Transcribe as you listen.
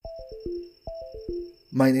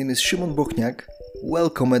My name is Szymon Bochniak.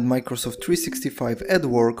 Welcome at Microsoft 365 at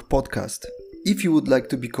Work podcast. If you would like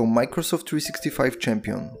to become Microsoft 365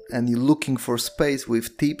 champion and you're looking for space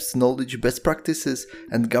with tips, knowledge, best practices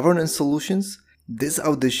and governance solutions, this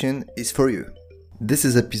audition is for you. This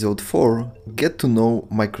is episode 4, Get to know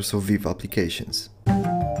Microsoft Viva applications.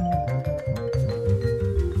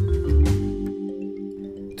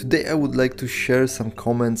 Today I would like to share some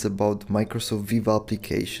comments about Microsoft Viva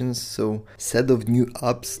applications, so set of new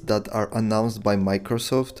apps that are announced by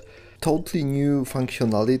Microsoft, totally new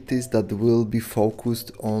functionalities that will be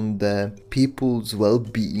focused on the people's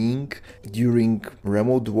well-being during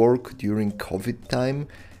remote work, during COVID time.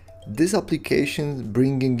 These applications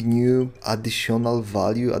bringing new additional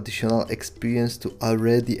value, additional experience to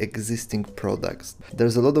already existing products.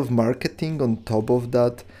 There's a lot of marketing on top of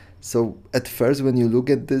that. So at first when you look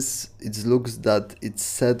at this, it looks that it's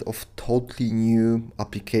set of totally new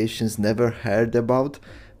applications never heard about,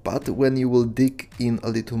 but when you will dig in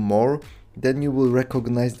a little more, then you will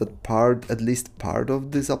recognize that at least part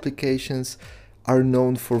of these applications are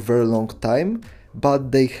known for a very long time,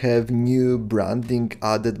 but they have new branding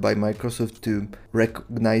added by Microsoft to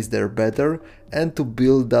recognize them better and to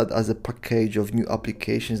build that as a package of new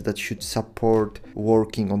applications that should support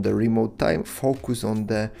working on the remote time, focus on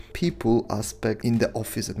the people aspect in the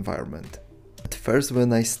office environment. At first,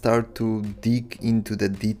 when I start to dig into the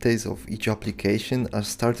details of each application, I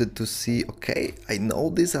started to see, okay, I know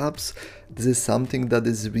these apps, this is something that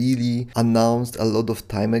is really announced a lot of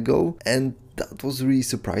time ago, and that was really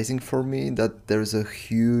surprising for me that there's a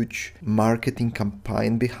huge marketing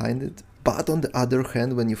campaign behind it. But on the other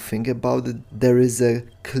hand, when you think about it, there is a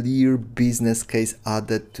clear business case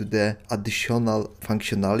added to the additional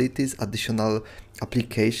functionalities, additional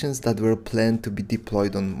applications that were planned to be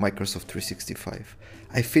deployed on Microsoft 365.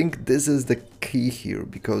 I think this is the key here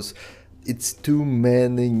because it's too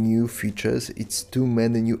many new features, it's too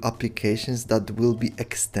many new applications that will be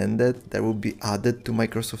extended, that will be added to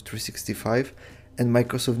Microsoft 365, and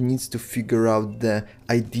Microsoft needs to figure out the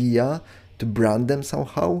idea to brand them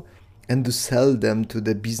somehow and to sell them to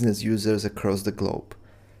the business users across the globe.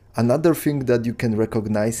 Another thing that you can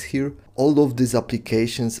recognize here, all of these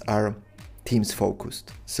applications are Teams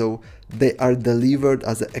focused. So they are delivered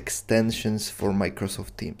as extensions for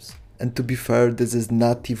Microsoft Teams. And to be fair, this is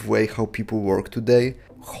native way how people work today.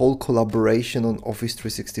 Whole collaboration on Office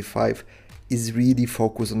 365 is really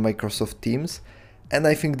focused on Microsoft Teams. And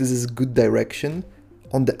I think this is good direction.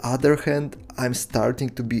 On the other hand, I'm starting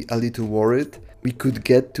to be a little worried. We could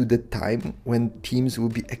get to the time when Teams will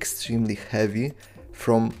be extremely heavy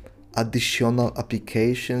from additional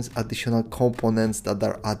applications, additional components that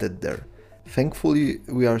are added there. Thankfully,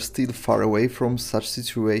 we are still far away from such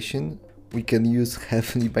situation. We can use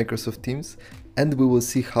heavily Microsoft Teams, and we will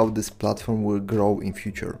see how this platform will grow in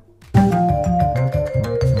future.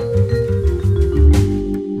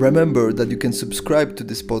 Remember that you can subscribe to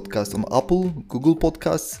this podcast on Apple, Google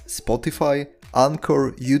Podcasts, Spotify,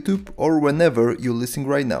 Anchor, YouTube, or whenever you're listening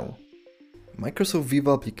right now. Microsoft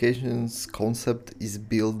Viva Applications concept is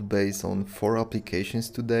built based on 4 applications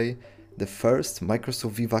today. The first,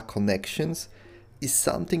 Microsoft Viva Connections, is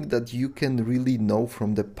something that you can really know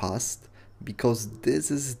from the past because this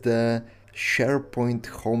is the SharePoint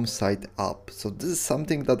home site app. So this is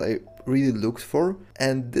something that I really looked for,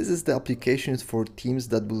 and this is the applications for Teams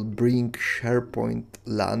that will bring SharePoint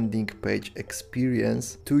landing page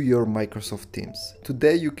experience to your Microsoft Teams.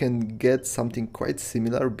 Today you can get something quite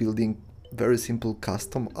similar, building very simple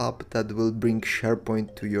custom app that will bring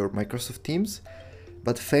SharePoint to your Microsoft Teams,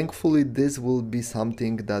 but thankfully this will be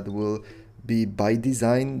something that will be by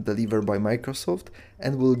design delivered by Microsoft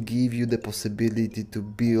and will give you the possibility to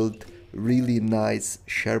build really nice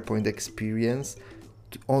SharePoint experience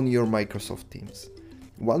on your Microsoft Teams.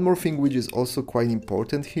 One more thing which is also quite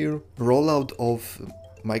important here, rollout of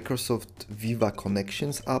Microsoft Viva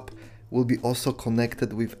Connections app will be also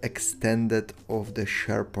connected with extended of the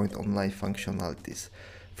SharePoint Online functionalities.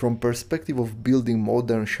 From perspective of building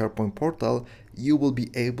modern SharePoint portal, you will be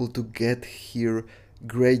able to get here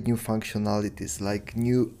great new functionalities like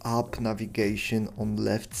new app navigation on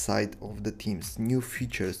left side of the Teams, new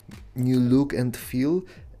features, new look and feel,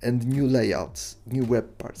 and new layouts, new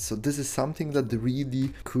web parts. So this is something that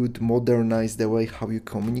really could modernize the way how you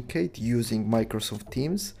communicate using Microsoft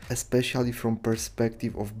Teams, especially from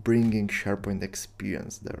perspective of bringing SharePoint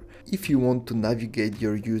experience there. If you want to navigate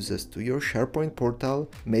your users to your SharePoint portal,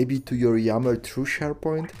 maybe to your Yammer through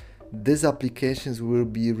SharePoint, these applications will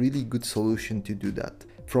be a really good solution to do that.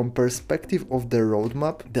 From perspective of the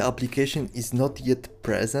roadmap, the application is not yet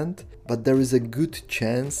present, but there is a good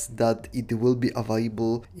chance that it will be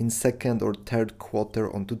available in second or third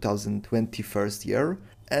quarter on 2021 year,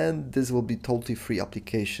 and this will be totally free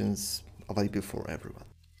applications available for everyone.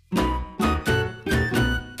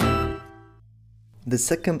 The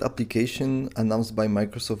second application announced by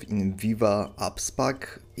Microsoft in Viva Apps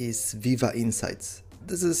Pack is Viva Insights.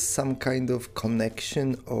 This is some kind of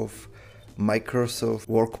connection of Microsoft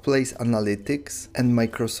Workplace Analytics and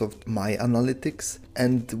Microsoft My Analytics,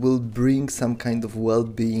 and will bring some kind of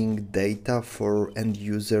well-being data for end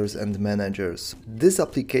users and managers. This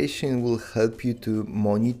application will help you to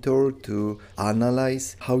monitor, to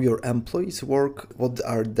analyze how your employees work, what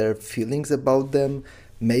are their feelings about them.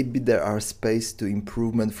 Maybe there are space to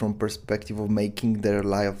improvement from perspective of making their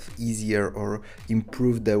life easier or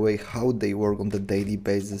improve the way how they work on the daily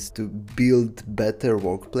basis to build better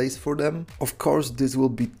workplace for them. Of course, this will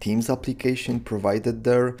be Teams application provided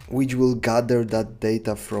there, which will gather that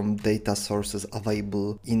data from data sources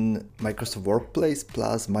available in Microsoft Workplace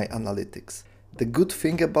plus My Analytics. The good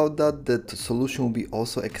thing about that the solution will be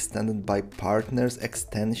also extended by partners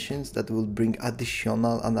extensions that will bring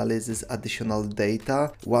additional analysis, additional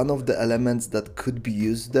data. One of the elements that could be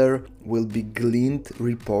used there will be Glint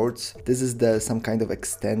reports. This is some kind of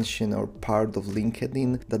extension or part of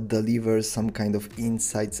LinkedIn that delivers some kind of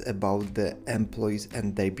insights about the employees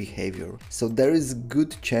and their behavior. So there is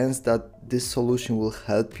good chance that this solution will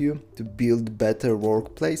help you to build better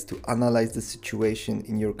workplace, to analyze the situation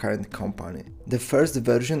in your current company. The first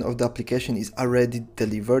version of the application is already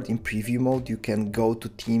delivered in preview mode. You can go to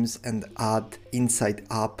Teams and add Insight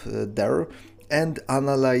app there and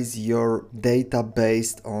analyze your data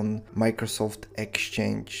based on Microsoft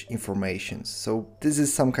Exchange information. So this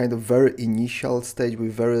is some kind of very initial stage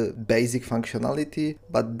with very basic functionality,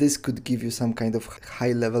 but this could give you some kind of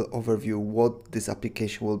high level overview what this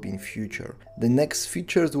application will be in future. The next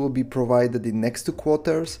features will be provided in next 2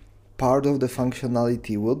 quarters. Part of the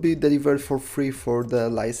functionality will be delivered for free for the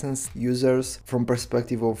licensed users from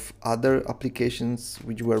perspective of other applications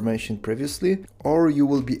which were mentioned previously, or you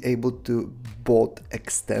will be able to bought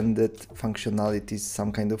extended functionalities,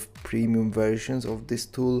 some kind of premium versions of this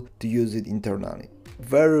tool to use it internally.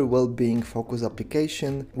 Very well-being focused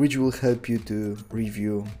application which will help you to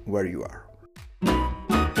review where you are.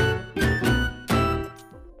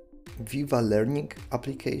 Viva Learning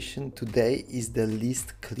application today is the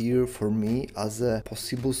least clear for me as a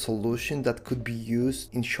possible solution that could be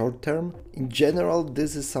used in short term. In general,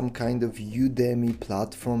 this is some kind of Udemy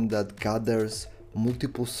platform that gathers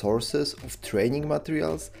multiple sources of training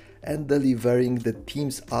materials and delivering the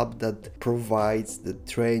Teams app that provides the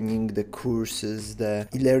training, the courses, the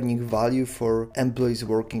e-learning value for employees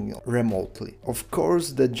working remotely. Of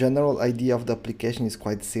course, the general idea of the application is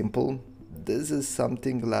quite simple. This is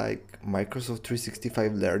something like Microsoft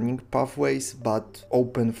 365 learning pathways, but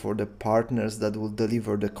open for the partners that will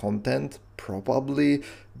deliver the content. Probably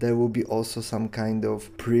there will be also some kind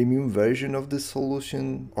of premium version of the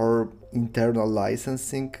solution or internal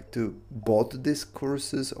licensing to bought these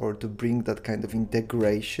courses or to bring that kind of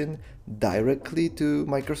integration directly to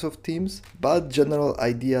Microsoft Teams. But general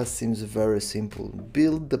idea seems very simple.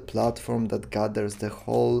 Build the platform that gathers the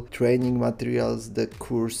whole training materials, the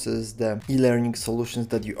courses, the e-learning solutions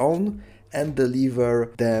that you own, and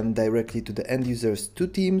deliver them directly to the end users to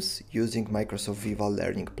Teams using Microsoft Viva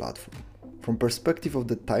Learning platform. From perspective of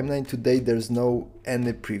the timeline today, there's no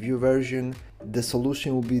any preview version. The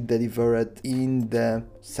solution will be delivered in the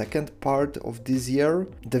second part of this year.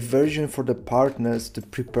 The version for the partners to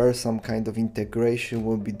prepare some kind of integration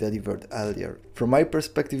will be delivered earlier. From my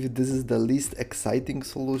perspective, this is the least exciting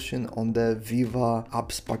solution on the Viva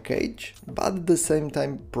Apps package, but at the same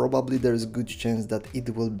time, probably there's a good chance that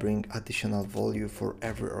it will bring additional value for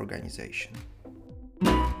every organization.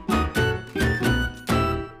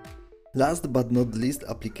 Last but not least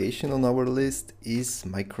application on our list is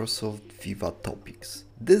Microsoft Viva Topics.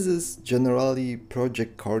 This is generally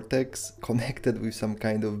Project Cortex connected with some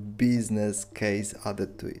kind of business case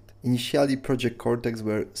added to it. Initially, Project Cortex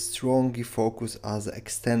were strongly focused as an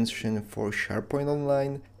extension for SharePoint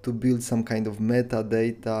Online to build some kind of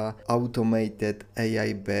metadata, automated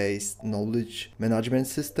AI-based knowledge management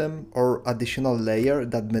system or additional layer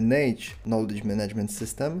that manage knowledge management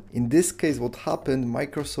system. In this case, what happened,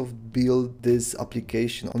 Microsoft built this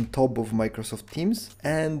application on top of Microsoft Teams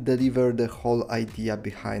and delivered the whole idea behind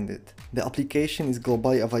behind it. The application is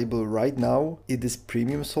globally available right now. It is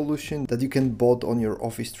premium solution that you can bought on your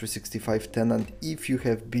Office 365 tenant if you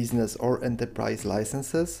have business or enterprise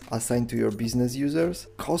licenses assigned to your business users.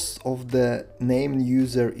 Cost of the named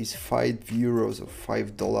user is €5 or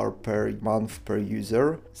 $5 per month per user,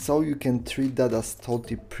 so you can treat that as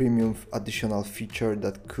totally premium additional feature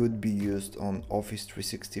that could be used on Office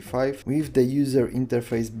 365 with the user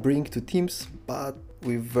interface bring to Teams, but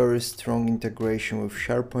with very strong integration with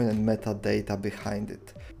SharePoint and metadata behind it.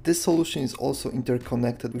 This solution is also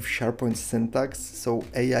interconnected with SharePoint Syntax, so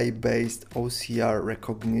AI-based OCR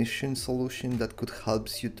recognition solution that could help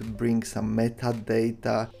you to bring some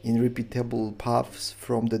metadata in repeatable paths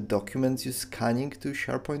from the documents you're scanning to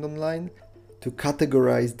SharePoint Online, to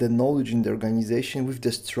categorize the knowledge in the organization with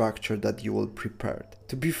the structure that you will prepare.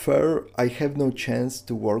 To be fair, I have no chance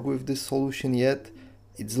to work with this solution yet.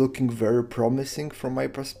 It's looking very promising from my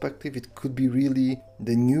perspective. It could be really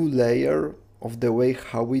the new layer of the way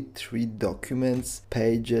how we treat documents,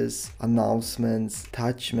 pages, announcements,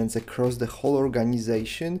 attachments across the whole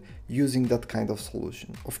organization using that kind of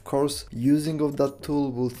solution. Of course, using of that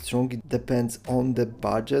tool will strongly depends on the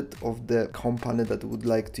budget of the company that would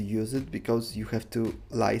like to use it, because you have to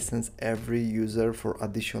license every user for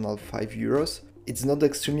additional €5. It's not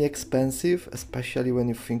extremely expensive, especially when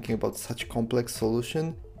you're thinking about such complex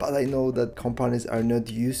solution, but I know that companies are not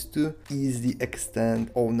used to easily extend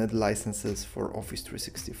owned licenses for Office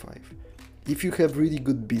 365. If you have really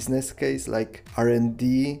good business case like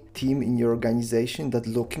R&D team in your organization that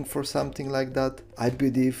looking for something like that, I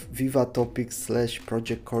believe Viva Topics /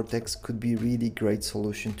 Project Cortex could be really great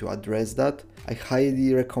solution to address that. I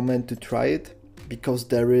highly recommend to try it, because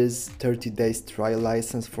there is 30 days trial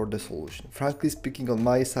license for the solution. Frankly speaking, on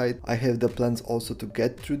my side, I have the plans also to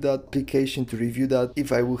get through that application, to review that.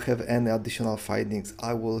 If I will have any additional findings,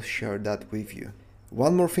 I will share that with you.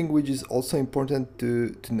 One more thing which is also important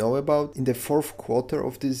to know about, in the fourth quarter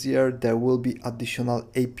of this year, there will be additional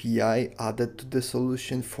API added to the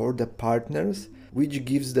solution for the partners, which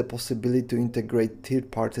gives the possibility to integrate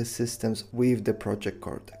third-party systems with the Project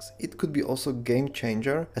Cortex. It could be also a game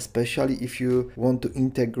changer, especially if you want to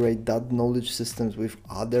integrate that knowledge systems with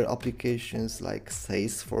other applications like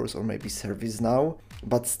Salesforce or maybe ServiceNow.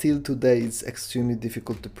 But still today it's extremely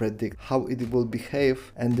difficult to predict how it will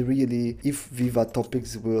behave, and really if Viva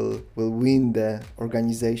Topics will win the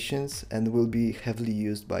organizations and will be heavily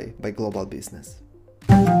used by global business.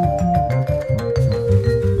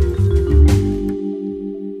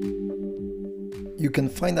 You can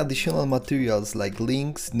find additional materials like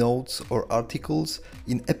links, notes, or articles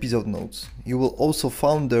in episode notes. You will also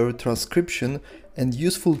find there transcription and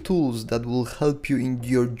useful tools that will help you in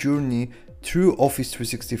your journey through Office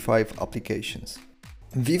 365 applications.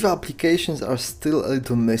 Viva applications are still a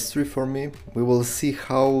little mystery for me. We will see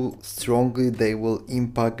how strongly they will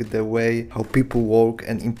impact the way how people work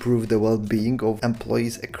and improve the well-being of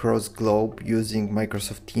employees across globe using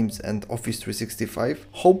Microsoft Teams and Office 365.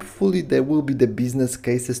 Hopefully there will be the business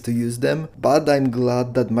cases to use them, but I'm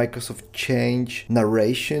glad that Microsoft changed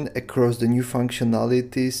narration across the new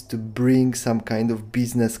functionalities to bring some kind of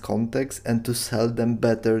business context and to sell them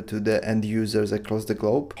better to the end users across the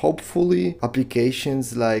globe. Hopefully applications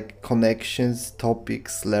like connections,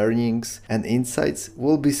 topics, learnings, and insights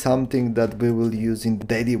will be something that we will use in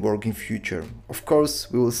daily work in future. Of course,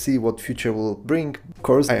 we will see what future will bring. Of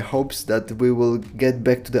course, I hope that we will get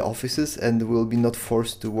back to the offices and will be not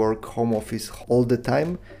forced to work home office all the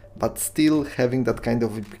time, but still having that kind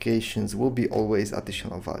of applications will be always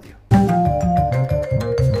additional value.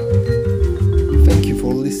 Thank you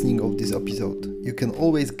for listening of this episode. You can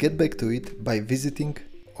always get back to it by visiting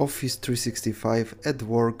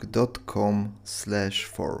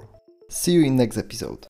office365atwork.com/4. See you in next episode.